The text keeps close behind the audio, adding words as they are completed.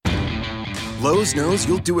Lowe's knows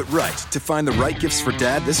you'll do it right to find the right gifts for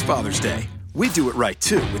Dad this Father's Day. We do it right,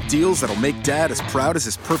 too, with deals that'll make Dad as proud as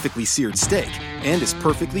his perfectly seared steak and his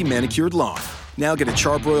perfectly manicured lawn. Now get a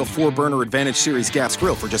Charbroil 4-burner Advantage Series gas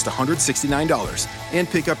grill for just $169. And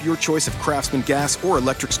pick up your choice of Craftsman gas or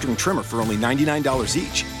electric string trimmer for only $99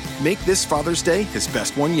 each. Make this Father's Day his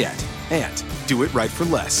best one yet. And do it right for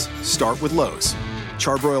less. Start with Lowe's.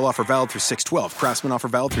 Charbroil offer valid through 6/12. Craftsman offer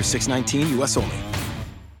valid through 6/19. U.S. only.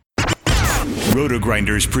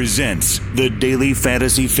 Roto-Grinders presents the Daily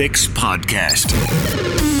Fantasy Fix podcast,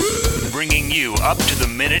 bringing you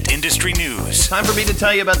up-to-the-minute industry news. Time for me to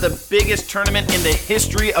tell you about the biggest tournament in the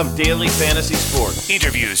history of daily fantasy sports.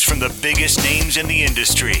 Interviews from the biggest names in the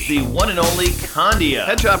industry. The one and only Condia.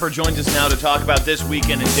 Head Chopper joins us now to talk about this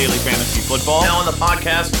weekend in daily fantasy football. Now on the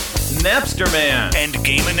podcast, Napster Man. And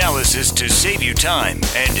game analysis to save you time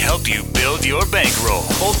and help you build your bankroll.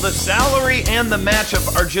 Both the salary and the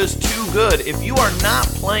matchup are just too good. If you are not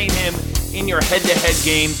playing him in your head-to-head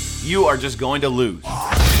game, you are just going to lose.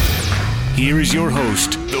 Here is your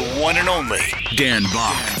host, the one and only Dan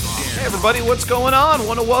Bach. Hey everybody, what's going on? I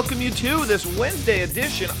want to welcome you to this Wednesday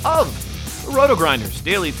edition of the Roto-Grinders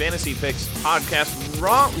Daily Fantasy Fix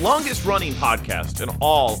podcast, longest running podcast in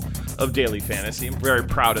all of daily fantasy. I'm very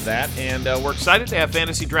proud of that, and we're excited to have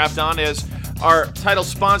Fantasy Draft on as our title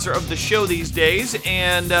sponsor of the show these days.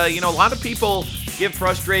 And a lot of people get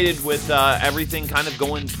frustrated with everything kind of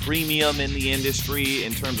going premium in the industry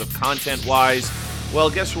in terms of content-wise. Well,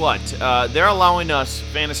 guess what? They're allowing us,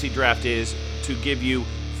 Fantasy Draft is, to give you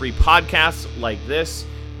free podcasts like this,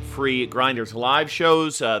 free Grinders live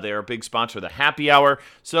shows. They're a big sponsor of the Happy Hour.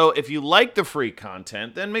 So if you like the free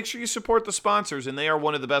content, then make sure you support the sponsors, and they are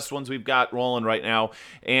one of the best ones we've got rolling right now.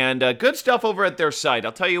 And good stuff over at their site.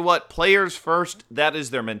 I'll tell you what, players first, that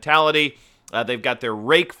is their mentality. They've got their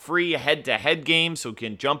rake-free head-to-head games, so you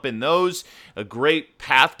can jump in those. A great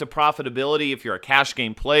path to profitability if you're a cash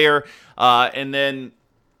game player. And then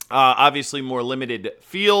obviously more limited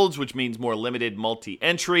fields, which means more limited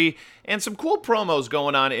multi-entry, and some cool promos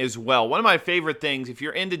going on as well. One of my favorite things, if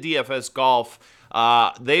you're into DFS golf,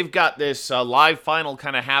 they've got this live final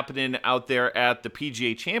kind of happening out there at the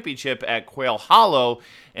PGA Championship at Quail Hollow,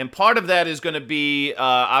 and part of that is going to be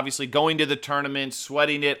obviously going to the tournament,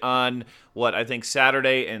 sweating it on I think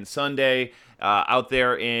Saturday and Sunday out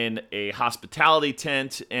there in a hospitality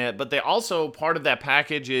tent. But they also, part of that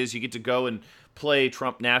package is you get to go and play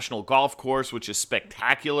Trump National Golf Course, which is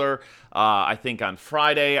spectacular, I think on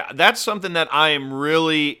Friday. That's something that I am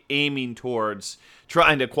really aiming towards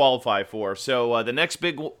trying to qualify for. So the next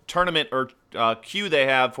big tournament or queue they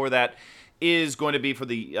have for that is going to be for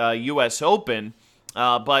the U.S. Open.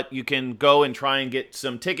 But you can go and try and get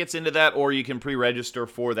some tickets into that, or you can pre-register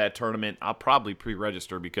for that tournament. I'll probably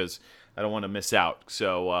pre-register because I don't want to miss out.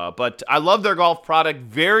 So, but I love their golf product.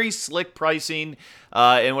 Very slick pricing.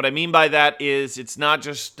 And what I mean by that is it's not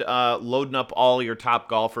just loading up all your top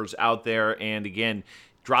golfers out there and, again,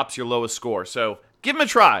 drops your lowest score. So give them a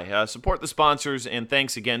try. Support the sponsors, and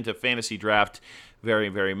thanks again to Fantasy Draft very,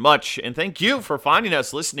 very much. And thank you for finding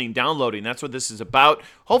us, listening, downloading. That's what this is about.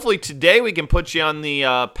 Hopefully today we can put you on the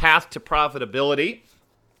path to profitability.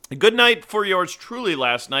 A good night for yours truly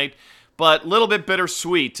last night, but a little bit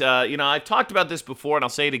bittersweet. I've talked about this before, and I'll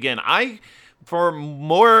say it again. For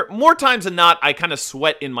more times than not, I kind of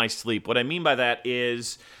sweat in my sleep. What I mean by that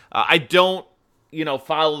is I don't,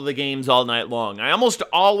 follow the games all night long. I almost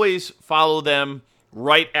always follow them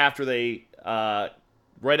right after they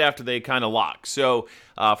kind of lock. So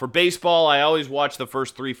for baseball, I always watch the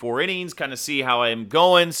first 3-4 innings, kind of see how I'm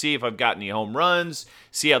going, see if I've got any home runs,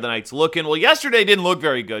 see how the night's looking. Well, yesterday didn't look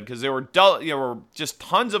very good because there were just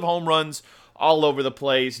tons of home runs all over the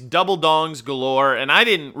place, double dongs galore, and I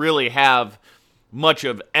didn't really have much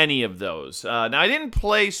of any of those. Now, I didn't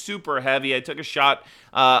play super heavy. I took a shot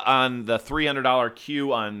on the $300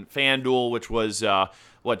 queue on FanDuel, which was,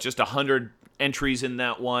 just 100 entries in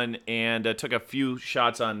that one, and took a few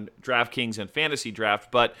shots on DraftKings and Fantasy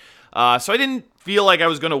Draft. But so I didn't feel like I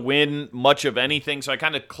was going to win much of anything, so I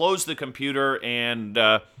kind of closed the computer and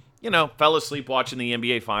fell asleep watching the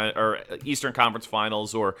NBA or Eastern Conference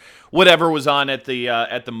Finals or whatever was on at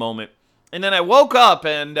the moment. And then I woke up,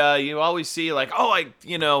 and you always see like, I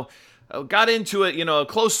got into it, a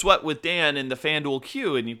close sweat with Dan in the FanDuel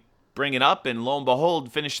queue, and you bring it up, and lo and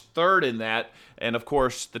behold, finished third in that. And, of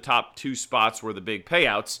course, the top two spots were the big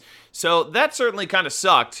payouts. So that certainly kind of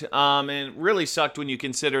sucked. And it really sucked when you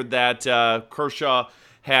considered that Kershaw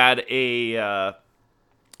had a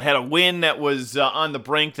win that was on the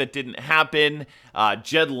brink that didn't happen.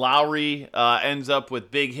 Jed Lowry ends up with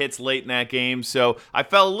big hits late in that game. So I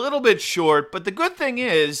fell a little bit short. But the good thing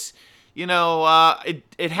is,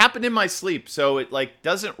 it happened in my sleep, so it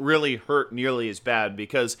doesn't really hurt nearly as bad,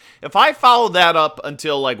 because if I followed that up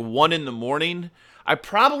until 1 a.m, I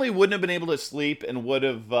probably wouldn't have been able to sleep and would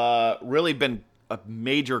have really been a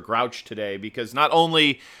major grouch today, because not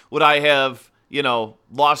only would I have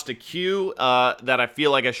lost a cue that I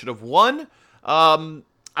feel like I should have won,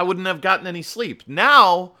 I wouldn't have gotten any sleep.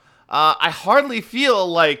 Now I hardly feel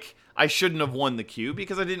like I shouldn't have won the cue,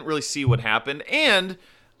 because I didn't really see what happened, and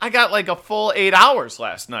I got a full 8 hours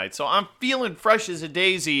last night, so I'm feeling fresh as a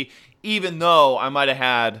daisy, even though I might have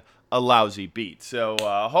had a lousy beat. So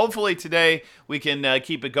hopefully today we can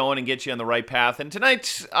keep it going and get you on the right path. And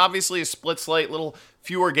tonight's obviously a split slate, little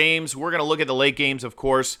fewer games. We're going to look at the late games, of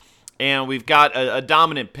course. And we've got a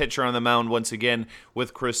dominant pitcher on the mound once again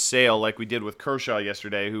with Chris Sale, like we did with Kershaw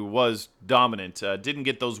yesterday, who was dominant. Didn't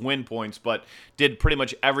get those win points, but did pretty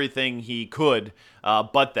much everything he could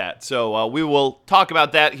but that. So we will talk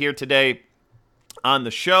about that here today on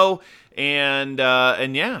the show. And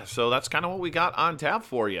yeah, so that's kind of what we got on tap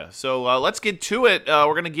for you. So let's get to it. We're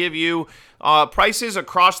going to give you prices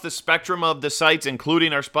across the spectrum of the sites,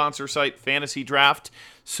 including our sponsor site, Fantasy Draft.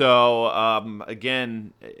 So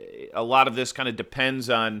again, a lot of this kind of depends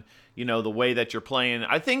on the way that you're playing.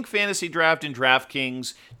 I think Fantasy Draft and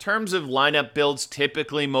DraftKings, in terms of lineup builds,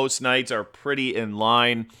 typically most nights are pretty in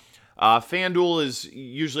line. FanDuel is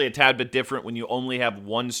usually a tad bit different when you only have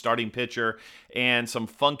one starting pitcher and some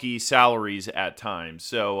funky salaries at times.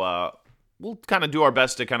 So we'll kind of do our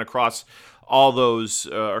best to kind of cross all those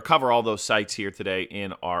or cover all those sites here today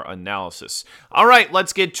in our analysis. All right,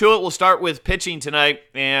 let's get to it. We'll start with pitching tonight,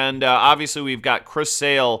 and obviously we've got Chris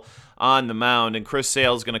Sale on the mound, and Chris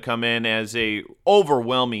Sale is going to come in as a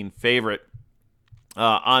overwhelming favorite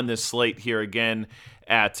on this slate here again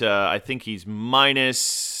at I think he's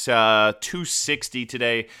minus 260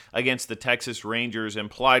 today against the Texas Rangers.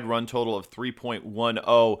 Implied run total of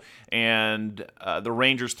 3.10, and the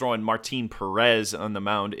Rangers throwing Martin Perez on the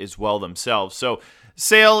mound as well themselves. So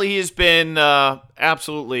Sale, he has been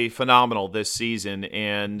absolutely phenomenal this season,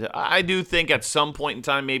 and I do think at some point in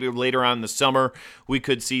time, maybe later on in the summer, we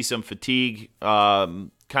could see some fatigue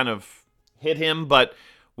kind of hit him, but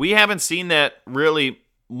we haven't seen that really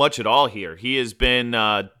much at all here. He has been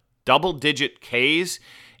double-digit Ks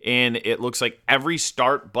in, it looks like, every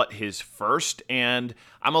start but his first, and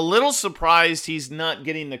I'm a little surprised he's not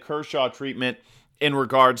getting the Kershaw treatment in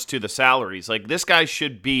regards to the salaries. This guy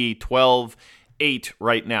should be 12-8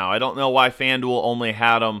 right now. I don't know why FanDuel only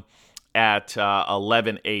had him at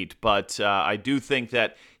 11-8, but I do think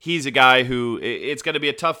that he's a guy who it's going to be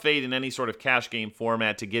a tough fade in any sort of cash game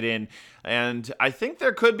format to get in, and I think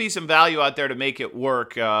there could be some value out there to make it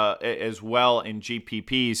work as well in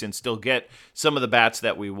GPPs and still get some of the bats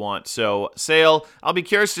that we want. So Sale, I'll be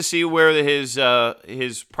curious to see where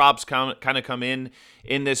his props kind of come in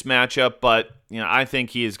this matchup, but I think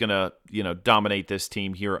he is going to dominate this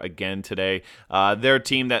team here again today. Their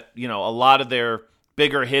team that a lot of their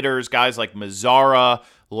bigger hitters, guys like Mazzara,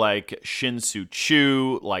 like Shin-Soo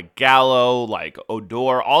Choo, like Gallo, like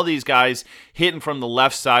Odor, all these guys hitting from the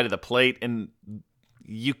left side of the plate, and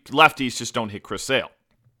you lefties just don't hit Chris Sale.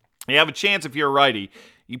 You have a chance if you're a righty.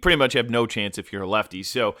 You pretty much have no chance if you're a lefty.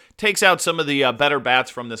 So takes out some of the better bats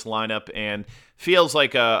from this lineup and feels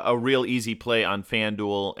like a real easy play on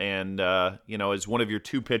FanDuel, and is one of your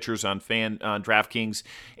two pitchers on DraftKings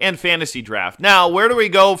and Fantasy Draft. Now, where do we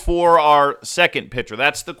go for our second pitcher?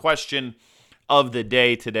 That's the question of the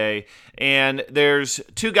day today, and there's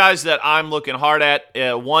two guys that I'm looking hard at.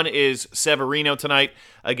 One is Severino tonight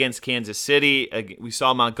against Kansas City. We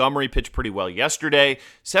saw Montgomery pitch pretty well yesterday.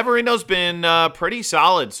 Severino's been pretty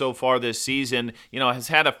solid so far this season. Has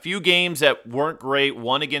had a few games that weren't great,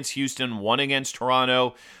 one against Houston, one against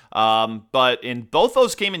Toronto. But in both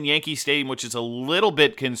those came in Yankee Stadium, which is a little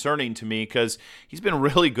bit concerning to me because he's been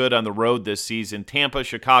really good on the road this season. Tampa,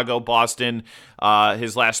 Chicago, Boston,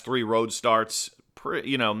 his last three road starts,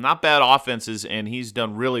 not bad offenses, and he's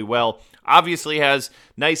done really well. Obviously has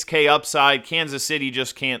nice K upside. Kansas City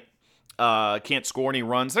just can't score any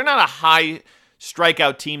runs. They're not a high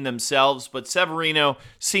strikeout team themselves, but Severino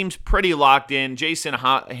seems pretty locked in. Jason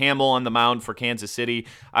Hamill on the mound for Kansas City.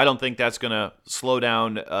 I don't think that's going to slow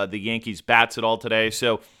down the Yankees' bats at all today.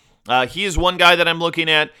 So he is one guy that I'm looking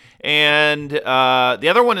at. And the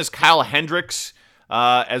other one is Kyle Hendricks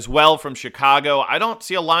as well from Chicago. I don't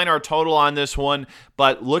see a line or a total on this one,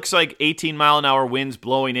 but looks like 18-mile-an-hour winds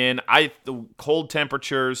blowing in. The cold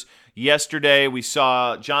temperatures. Yesterday, we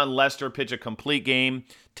saw John Lester pitch a complete game,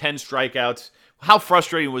 10 strikeouts. How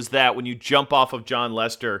frustrating was that when you jump off of John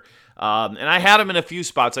Lester? And I had him in a few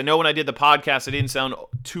spots. I know when I did the podcast, I didn't sound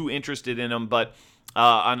too interested in him, but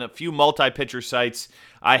on a few multi-pitcher sites,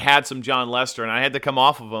 I had some John Lester, and I had to come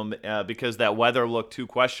off of him because that weather looked too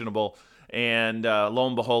questionable. And lo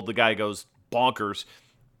and behold, the guy goes bonkers.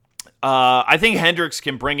 I think Hendricks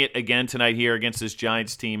can bring it again tonight here against this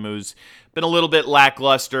Giants team who's been a little bit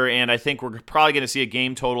lackluster, and I think we're probably going to see a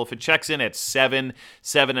game total. If it checks in at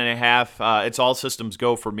 7.5, it's all systems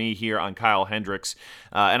go for me here on Kyle Hendricks,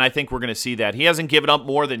 and I think we're going to see that. He hasn't given up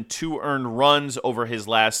more than 2 earned runs over his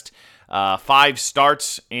last 5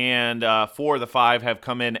 starts, and 4 of the 5 have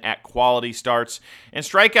come in at quality starts. And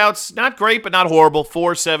strikeouts, not great, but not horrible,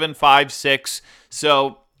 4, 7, 5, 6.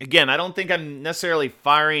 So, again, I don't think I'm necessarily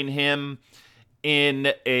firing him in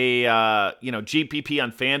a GPP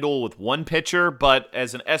on FanDuel with one pitcher, but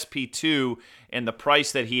as an SP2 and the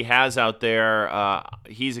price that he has out there,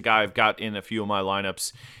 he's a guy I've got in a few of my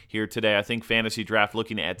lineups here today. I think Fantasy Draft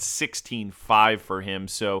looking at 16.5 for him,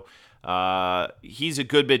 so he's a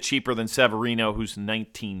good bit cheaper than Severino, who's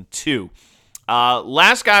 19.2.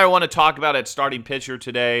 Last guy I want to talk about at starting pitcher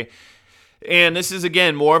today, and this is,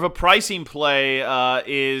 again, more of a pricing play,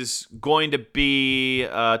 is going to be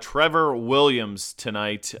Trevor Williams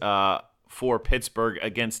tonight for Pittsburgh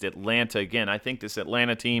against Atlanta. Again, I think this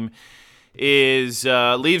Atlanta team leaves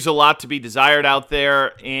a lot to be desired out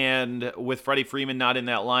there, and with Freddie Freeman not in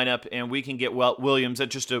that lineup, and we can get Williams at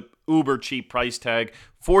just a uber cheap price tag,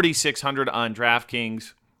 $4,600 on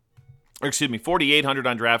DraftKings. $4,800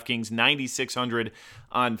 on DraftKings, $9,600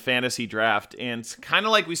 on Fantasy Draft. And kind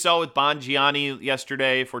of like we saw with Bongianni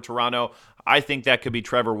yesterday for Toronto, I think that could be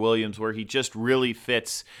Trevor Williams, where he just really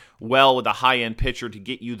fits well with a high-end pitcher to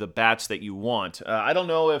get you the bats that you want. I don't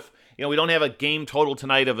know if, we don't have a game total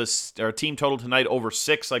tonight or a team total tonight over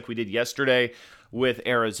 6 like we did yesterday with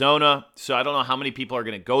Arizona. So I don't know how many people are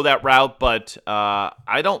going to go that route, but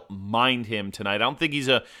I don't mind him tonight. I don't think he's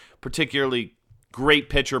a particularly great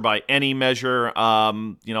pitcher by any measure.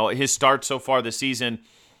 His start so far this season,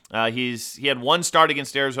 he had one start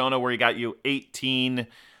against Arizona where he got you 18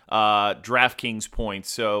 DraftKings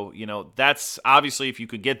points. So, that's obviously, if you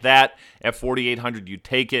could get that at 4,800, you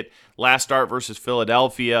take it. Last start versus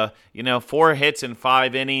Philadelphia, 4 hits in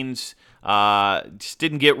 5 innings. Just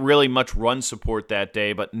didn't get really much run support that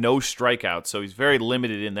day, but no strikeouts. So he's very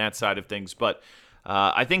limited in that side of things. But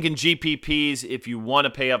I think in GPPs, if you want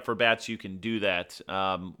to pay up for bats, you can do that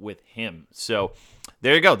with him. So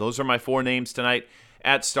there you go. Those are my 4 names tonight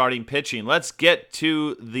at starting pitching. Let's get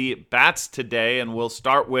to the bats today, and we'll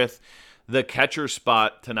start with the catcher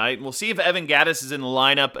spot tonight. And we'll see if Evan Gattis is in the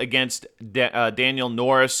lineup against Daniel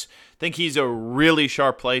Norris. I think he's a really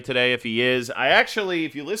sharp play today if he is. I actually,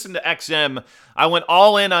 if you listen to XM, I went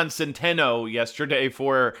all in on Centeno yesterday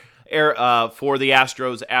for the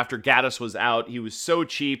Astros after Gattis was out. He was so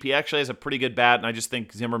cheap. He actually has a pretty good bat, and I just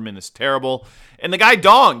think Zimmerman is terrible. And the guy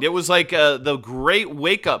donged. It was like the great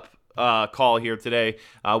wake-up call here today.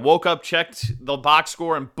 Woke up, checked the box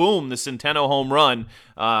score, and boom, the Centeno home run.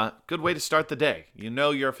 Good way to start the day.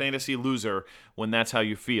 You're a fantasy loser when that's how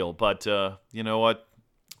you feel. But you know what?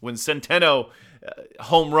 When Centeno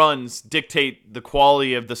home runs dictate the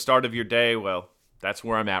quality of the start of your day, well, that's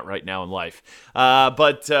where I'm at right now in life.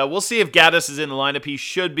 But we'll see if Gattis is in the lineup. He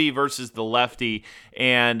should be versus the lefty,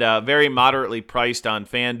 and very moderately priced on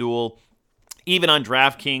FanDuel, even on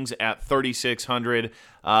DraftKings at $3,600.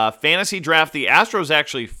 Fantasy Draft, the Astros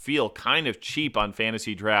actually feel kind of cheap on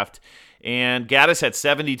Fantasy Draft, and Gattis at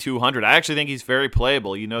 $7,200. I actually think he's very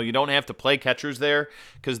playable. You don't have to play catchers there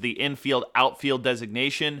because the infield-outfield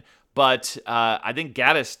designation, but I think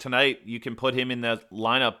Gattis tonight, you can put him in the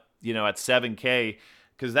lineup at 7K,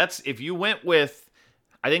 because that's, if you went with,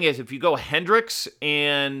 I think if you go Hendricks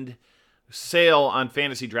and Sale on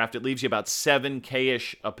Fantasy Draft, it leaves you about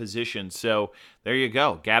 7K-ish a position. So there you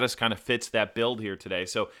go. Gattis kind of fits that build here today.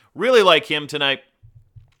 So really like him tonight.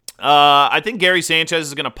 I think Gary Sanchez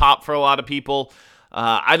is going to pop for a lot of people.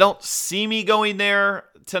 I don't see me going there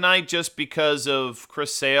tonight just because of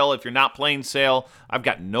Chris Sale. If you're not playing Sale, I've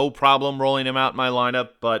got no problem rolling him out in my lineup.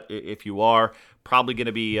 But if you are, probably going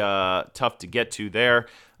to be tough to get to there.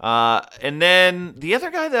 And then the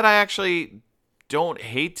other guy that I actually don't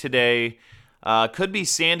hate today could be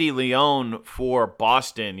Sandy Leone for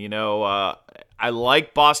Boston. I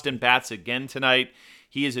like Boston bats again tonight.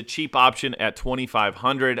 He is a cheap option at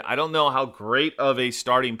 $2,500. I don't know how great of a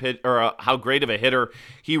starting pitch or how great of a hitter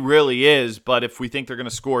he really is, but if we think they're going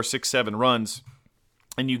to score 6-7 runs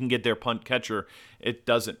and you can get their punt catcher, it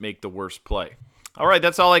doesn't make the worst play. All right,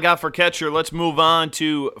 that's all I got for catcher. Let's move on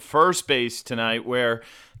to first base tonight, where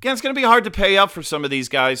Again, it's going to be hard to pay up for some of these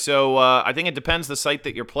guys, so I think it depends the site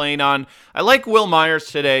that you're playing on. I like Will Myers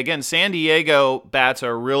today. Again, San Diego bats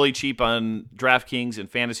are really cheap on DraftKings and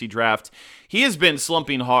Fantasy Draft. He has been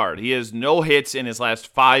slumping hard. He has no hits in his last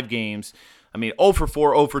 5 games. I mean, 0 for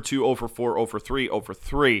 4, 0 for 2, 0 for 4, 0 for 3, 0 for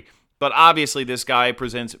 3. But obviously this guy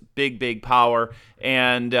presents big power,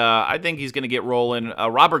 and I think he's going to get rolling.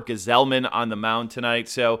 Robert Gazelman on the mound tonight.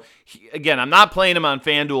 So, again, I'm not playing him on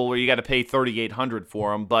FanDuel where you got to pay $3,800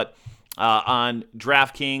 for him, but on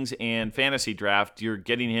DraftKings and Fantasy Draft, you're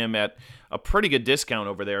getting him at a pretty good discount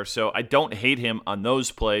over there. So I don't hate him on those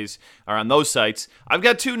plays or on those sites. I've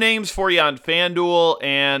got 2 names for you on FanDuel,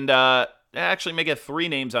 and actually make it 3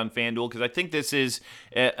 names on FanDuel because I think this is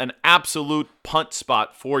an absolute punt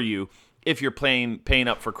spot for you if you're paying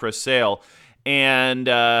up for Chris Sale. And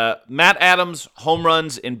Matt Adams, home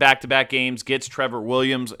runs in back-to-back games, gets Trevor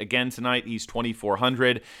Williams again tonight. He's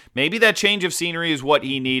 2,400. Maybe that change of scenery is what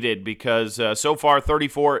he needed because so far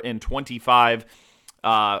 34 and 25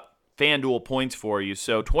 FanDuel points for you.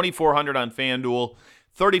 So 2,400 on FanDuel,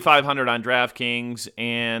 3,500 on DraftKings,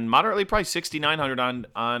 and moderately priced 6,900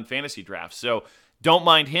 on Fantasy Draft. So don't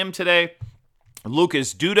mind him today.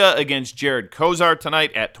 Lucas Duda against Jared Kozar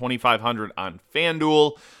tonight at 2,500 on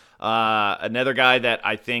FanDuel. Another guy that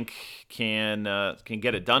I think can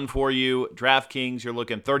get it done for you. DraftKings, you're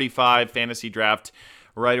looking 35. Fantasy Draft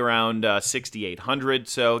right around 6,800.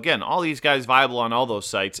 So again, all these guys viable on all those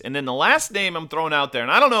sites. And then the last name I'm throwing out there,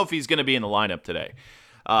 and I don't know if he's going to be in the lineup today.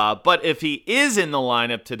 But if he is in the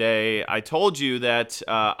lineup today, I told you that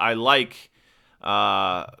I like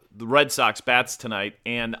the Red Sox bats tonight.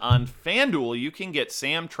 And on FanDuel, you can get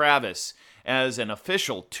Sam Travis as an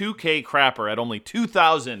official 2K crapper at only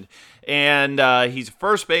 $2,000. And he's a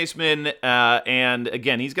first baseman. And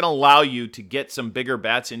again, he's going to allow you to get some bigger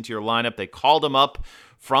bats into your lineup. They called him up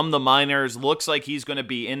from the minors. Looks like he's going to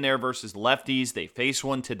be in there versus lefties. They face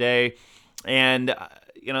one today. And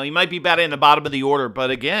he might be batting in the bottom of the order,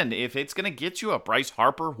 but again, if it's going to get you a Bryce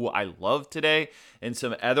Harper, who I love today, and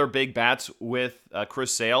some other big bats with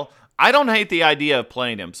Chris Sale, I don't hate the idea of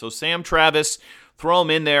playing him. So Sam Travis, throw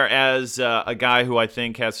him in there as a guy who I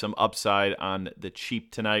think has some upside on the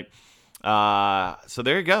cheap tonight. So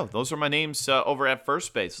there you go. Those are my names over at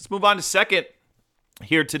first base. Let's move on to second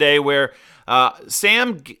here today, where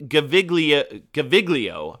Sam Gaviglio,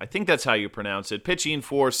 I think that's how you pronounce it, pitching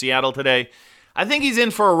for Seattle today. I think he's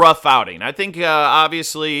in for a rough outing. I think,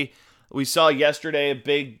 obviously, we saw yesterday a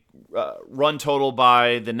big run total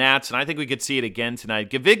by the Nats, and I think we could see it again tonight.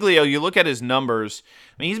 Gaviglio, you look at his numbers.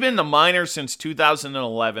 I mean, he's been in the minors since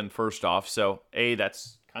 2011, first off, so,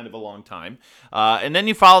 that's kind of a long time. And then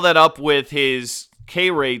you follow that up with his K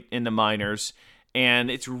rate in the minors, and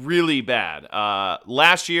it's really bad.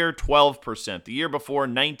 Last year, 12%. The year before,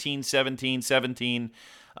 19, 17, 17.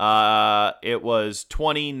 It was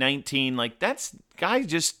 20, 19. Like, that's guy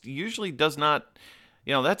just usually does not,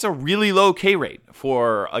 that's a really low K rate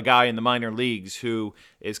for a guy in the minor leagues who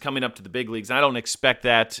is coming up to the big leagues. I don't expect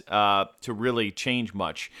that to really change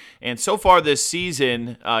much. And so far this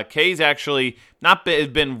season, K's actually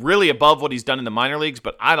been really above what he's done in the minor leagues,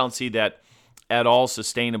 but I don't see that at all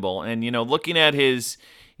sustainable. And, looking at his,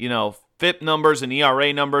 FIP numbers and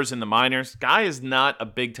ERA numbers in the minors, guy is not a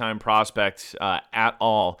big-time prospect at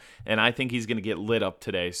all, and I think he's going to get lit up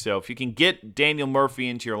today. So if you can get Daniel Murphy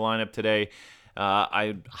into your lineup today,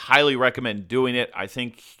 I highly recommend doing it. I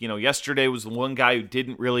think, yesterday was the one guy who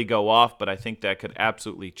didn't really go off, but I think that could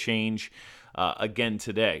absolutely change again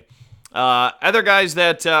today. Other guys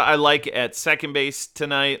that I like at second base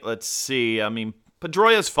tonight, let's see. I mean,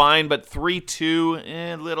 Pedroia's fine, but 3-2,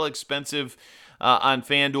 a little expensive on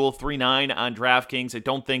FanDuel, 3-9 on DraftKings. I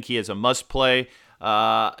don't think he is a must-play.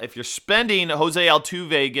 If you're spending, Jose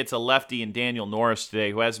Altuve gets a lefty and Daniel Norris today,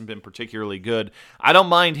 who hasn't been particularly good. I don't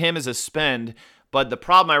mind him as a spend, but the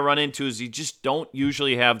problem I run into is you just don't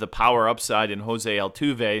usually have the power upside in Jose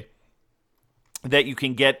Altuve that you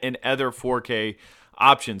can get in other 4K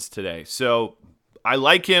options today. So I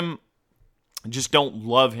like him. Just don't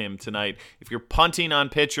love him tonight. If you're punting on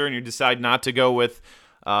pitcher and you decide not to go with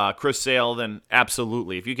Chris Sale, then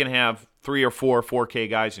absolutely. If you can have 3 or 4 4K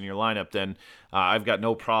guys in your lineup, then I've got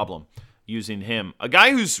no problem using him. A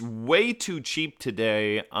guy who's way too cheap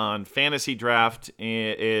today on Fantasy Draft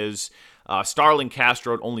is Starlin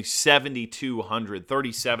Castro at only 7,200,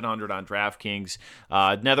 3,700 on DraftKings.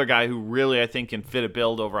 Another guy who really, I think, can fit a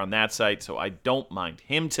build over on that site, so I don't mind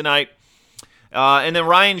him tonight. And then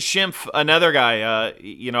Ryan Schimpf, another guy.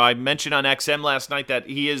 I mentioned on XM last night that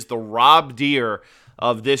he is the Rob Deere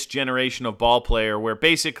of this generation of ball player, where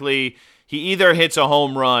basically he either hits a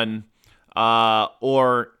home run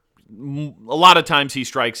or a lot of times he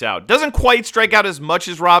strikes out. Doesn't quite strike out as much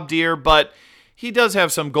as Rob Deere, but he does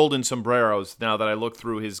have some golden sombreros now that I look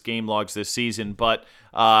through his game logs this season. But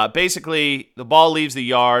basically, the ball leaves the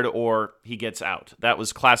yard or he gets out. That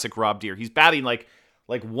was classic Rob Deere. He's batting like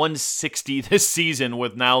 160 this season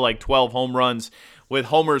with now like 12 home runs with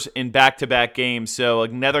homers in back-to-back games. So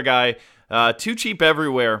another guy too cheap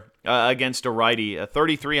everywhere against a righty.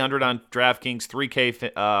 3,300 on DraftKings,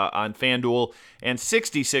 3K on FanDuel, and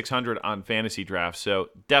 6,600 on Fantasy Draft. So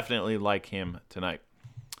definitely like him tonight.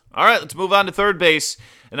 All right, let's move on to third base.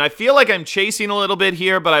 And I feel like I'm chasing a little bit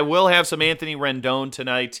here, but I will have some Anthony Rendon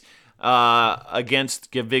tonight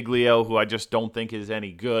against Gaviglio, who I just don't think is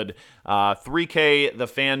any good. 3K, the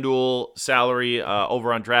FanDuel salary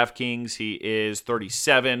over on DraftKings, he is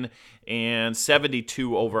 37 and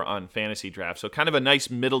 72 over on Fantasy Draft. So kind of a nice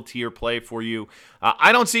middle tier play for you.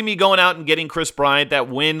 I don't see me going out and getting Chris Bryant. That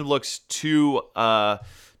win looks too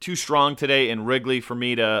strong today in Wrigley for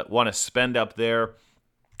me to want to spend up there.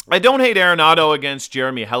 I don't hate Arenado against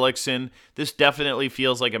Jeremy Hellickson. This definitely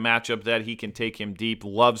feels like a matchup that he can take him deep.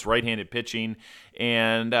 Loves right-handed pitching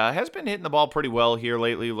and has been hitting the ball pretty well here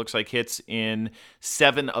lately. Looks like hits in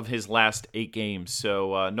 7 of his last 8 games.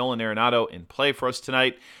 So Nolan Arenado in play for us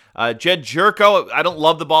tonight. Jed Jerko, I don't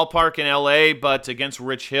love the ballpark in LA, but against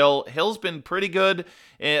Rich Hill. Hill's been pretty good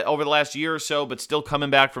over the last year or so, but still coming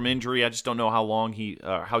back from injury. I just don't know how long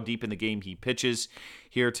how deep in the game he pitches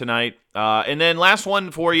here tonight. And then last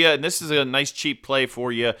one for you, and this is a nice cheap play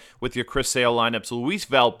for you with your Chris Sale lineups. Luis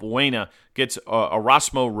Valbuena gets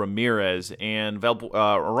Erasmo Ramirez, and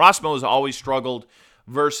Erasmo has always struggled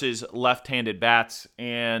versus left-handed bats,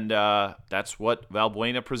 and that's what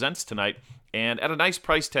Valbuena presents tonight, and at a nice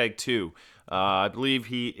price tag too. I believe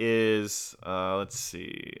he is, let's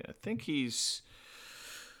see, I think he's,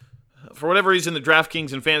 for whatever reason, the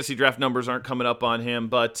DraftKings and Fantasy Draft numbers aren't coming up on him,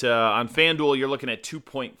 but on FanDuel, you're looking at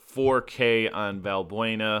 2.4K on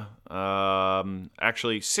Valbuena.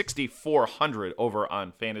 Actually, 6,400 over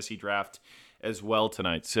on Fantasy Draft as well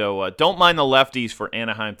tonight. So don't mind the lefties for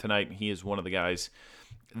Anaheim tonight. He is one of the guys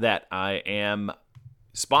that I am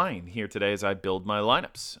spying here today as I build my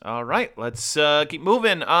lineups. All right, let's keep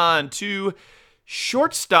moving on to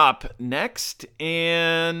shortstop next.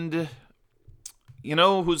 And you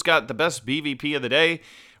know who's got the best BVP of the day?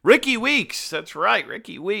 Ricky Weeks. That's right,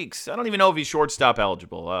 Ricky Weeks. I don't even know if he's shortstop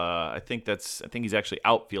eligible. I think he's actually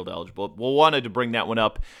outfield eligible. We'll wanted to bring that one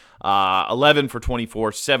up. 11 for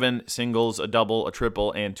 24, 7 singles, a double, a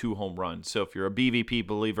triple, and 2 home runs. So if you're a BVP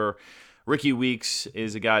believer, Ricky Weeks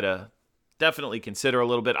is a guy to definitely consider a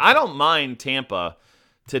little bit. I don't mind Tampa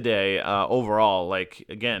today overall. Like,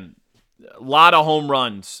 again, a lot of home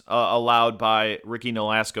runs allowed by Ricky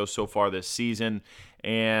Nolasco so far this season,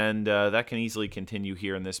 and that can easily continue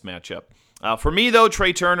here in this matchup. For me, though,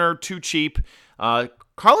 Trey Turner, too cheap.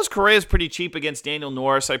 Carlos Correa is pretty cheap against Daniel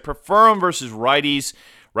Norris. I prefer him versus righties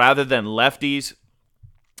rather than lefties.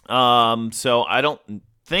 So I don't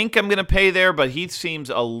think I'm going to pay there, but he seems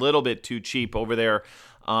a little bit too cheap over there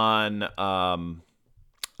on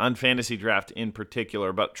Fantasy Draft in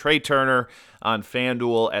particular. But Trey Turner on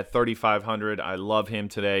FanDuel at 3,500. I love him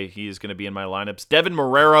today. He is going to be in my lineups. Devin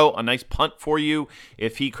Marrero, a nice punt for you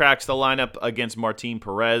if he cracks the lineup against Martin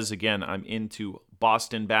Perez. Again, I'm into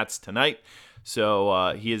Boston bats tonight.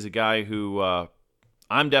 So he is a guy who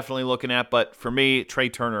I'm definitely looking at. But for me, Trey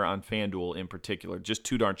Turner on FanDuel in particular, just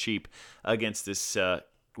too darn cheap against this,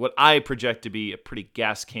 what I project to be a pretty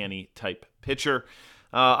gas canny type pitcher.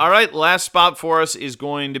 All right, last spot for us is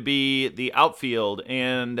going to be the outfield,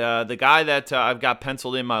 and the guy that I've got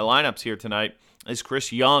penciled in my lineups here tonight is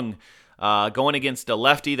Chris Young, going against a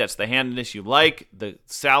lefty. That's the handedness you like. The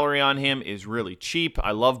salary on him is really cheap.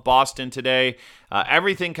 I love Boston today.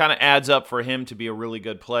 Everything kind of adds up for him to be a really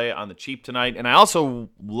good play on the cheap tonight, and I also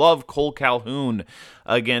love Cole Calhoun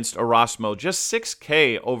against Erasmo. Just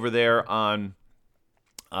 6K over there on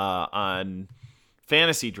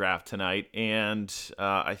Fantasy Draft tonight, and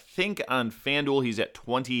I think on FanDuel he's at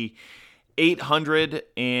 2,800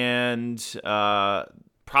 and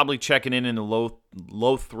probably checking in the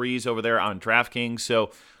low threes over there on DraftKings.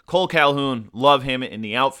 So Cole Calhoun, love him in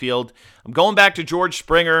the outfield. I'm going back to George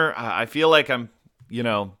Springer. I feel like I'm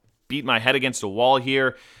beating my head against a wall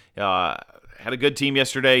here. Had a good team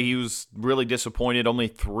yesterday. He was really disappointed. Only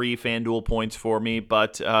 3 FanDuel points for me.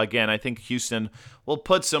 But again, I think Houston will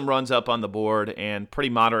put some runs up on the board, and pretty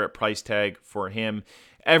moderate price tag for him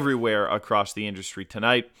everywhere across the industry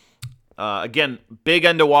tonight. Again, big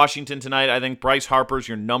end to Washington tonight. I think Bryce Harper's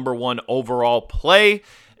your number 1 overall play.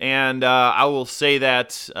 And I will say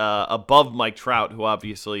that above Mike Trout, who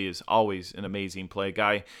obviously is always an amazing play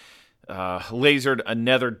guy. lasered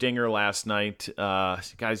another dinger last night.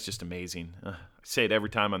 Guy's just amazing. I say it every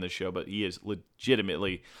time on this show, but he is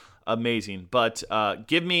legitimately amazing. But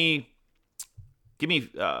give me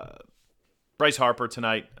Bryce Harper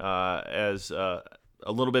tonight as a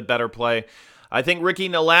little bit better play. I think Ricky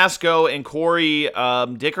Nolasco and Corey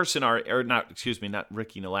Dickerson not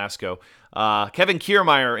Ricky Nolasco. Kevin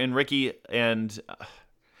Kiermaier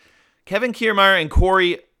and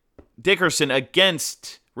Corey Dickerson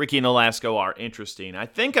against Ricky Nolasco are interesting. I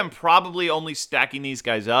think I'm probably only stacking these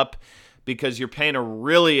guys up because you're paying a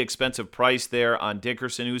really expensive price there on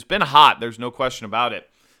Dickerson, who's been hot. There's no question about it.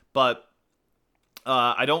 But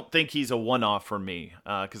I don't think he's a one-off for me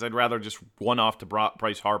because I'd rather just one-off to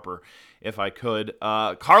Bryce Harper if I could.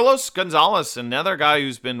 Carlos Gonzalez, another guy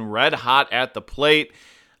who's been red hot at the plate.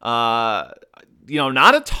 Not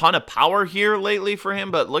a ton of power here lately for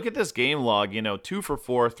him, but look at this game log. 2 for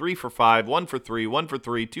 4, 3 for 5, 1 for 3, 1 for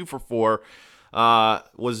 3, 2 for 4.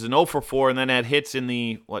 Was an 0 for 4, and then had hits in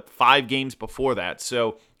the 5 games before that.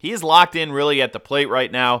 So he is locked in really at the plate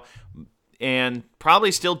right now. And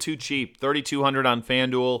probably still too cheap, $3,200 on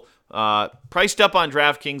FanDuel. Priced up on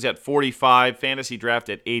DraftKings at $45, Fantasy Draft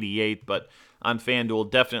at $88, but on FanDuel,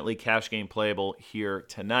 definitely cash game playable here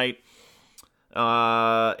tonight.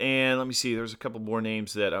 And let me see, there's a couple more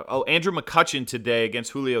names that... Andrew McCutchen today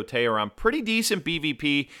against Julio Teheran. Pretty decent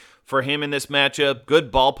BVP for him in this matchup.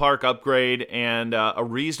 Good ballpark upgrade and a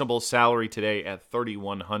reasonable salary today at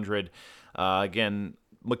 $3,100. Again,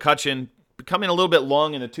 McCutchen... becoming a little bit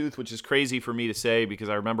long in the tooth, which is crazy for me to say because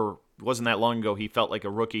I remember it wasn't that long ago he felt like a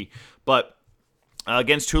rookie. But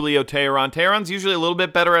against Julio Teheran, Teheran's usually a little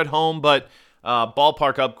bit better at home, but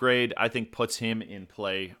ballpark upgrade I think puts him in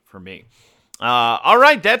play for me. All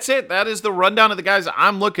right, that's it. That is the rundown of the guys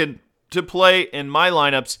I'm looking to play in my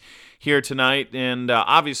lineups here tonight, and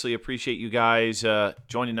obviously appreciate you guys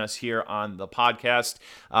joining us here on the podcast.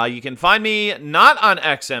 You can find me not on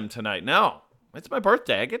XM tonight, no. It's my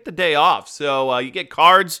birthday. I get the day off. So you get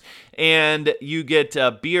cards and you get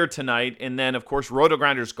beer tonight. And then, of course, Roto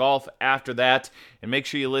Grinders Golf after that. And make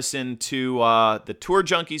sure you listen to the Tour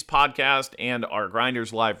Junkies podcast and our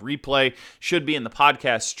Grinders Live replay. Should be in the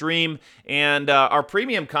podcast stream. And our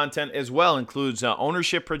premium content as well includes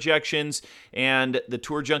ownership projections and the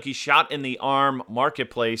Tour Junkies Shot in the Arm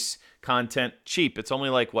marketplace content. Cheap. It's only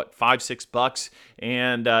like $5-6,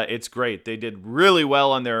 and it's great. They did really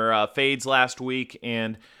well on their fades last week,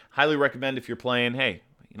 and highly recommend if you're playing. Hey,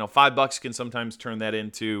 $5 can sometimes turn that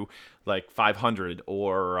into like 500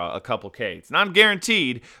 or a couple K. It's not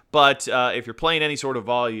guaranteed, but if you're playing any sort of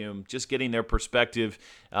volume, just getting their perspective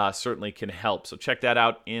certainly can help. So check that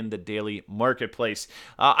out in the daily marketplace.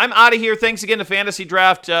 I'm out of here. Thanks again to Fantasy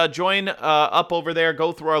Draft. Join up over there.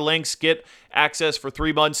 Go through our links. Get access for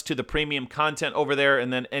 3 months to the premium content over there,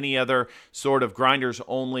 and then any other sort of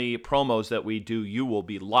grinders-only promos that we do, you will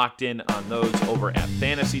be locked in on those over at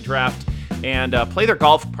Fantasy Draft. And play their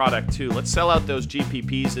golf product, too. Let's sell out those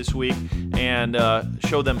GPPs this week and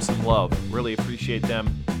show them some love. Really appreciate them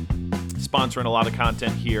sponsoring a lot of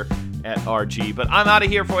content here at RG. But I'm out of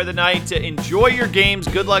here for the night. Enjoy your games.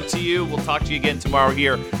 Good luck to you. We'll talk to you again tomorrow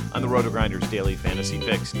here on the Roto Grinders Daily Fantasy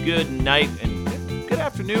Fix. Good night and good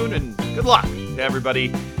afternoon and good luck to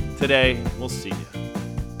everybody today. We'll see you.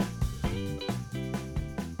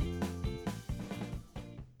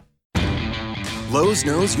 Lowe's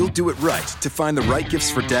knows you'll do it right to find the right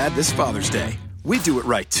gifts for Dad this Father's Day. We do it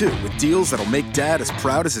right, too, with deals that'll make Dad as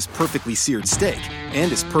proud as his perfectly seared steak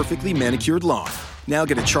and his perfectly manicured lawn. Now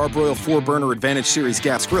get a Charbroil 4-burner Advantage Series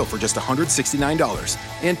gas grill for just $169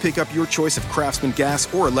 and pick up your choice of Craftsman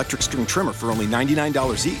gas or electric string trimmer for only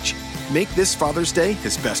 $99 each. Make this Father's Day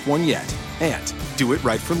his best one yet. And do it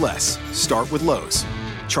right for less. Start with Lowe's.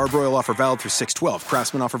 Charbroil offer valid through 6/12.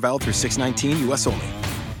 Craftsman offer valid through 6/19, U.S. only.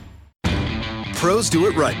 Pros do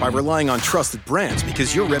it right by relying on trusted brands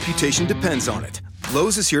because your reputation depends on it.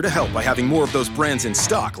 Lowe's is here to help by having more of those brands in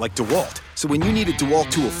stock, like DeWalt. So when you need a DeWalt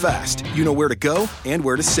tool fast, you know where to go and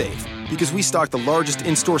where to save. Because we stock the largest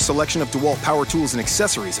in-store selection of DeWalt power tools and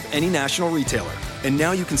accessories of any national retailer. And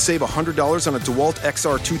now you can save $100 on a DeWalt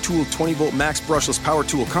XR 2-tool 20-volt max brushless power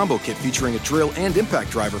tool combo kit featuring a drill and impact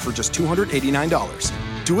driver for just $289.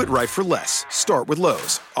 Do it right for less. Start with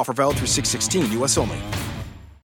Lowe's. Offer valid through 6/16, U.S. only.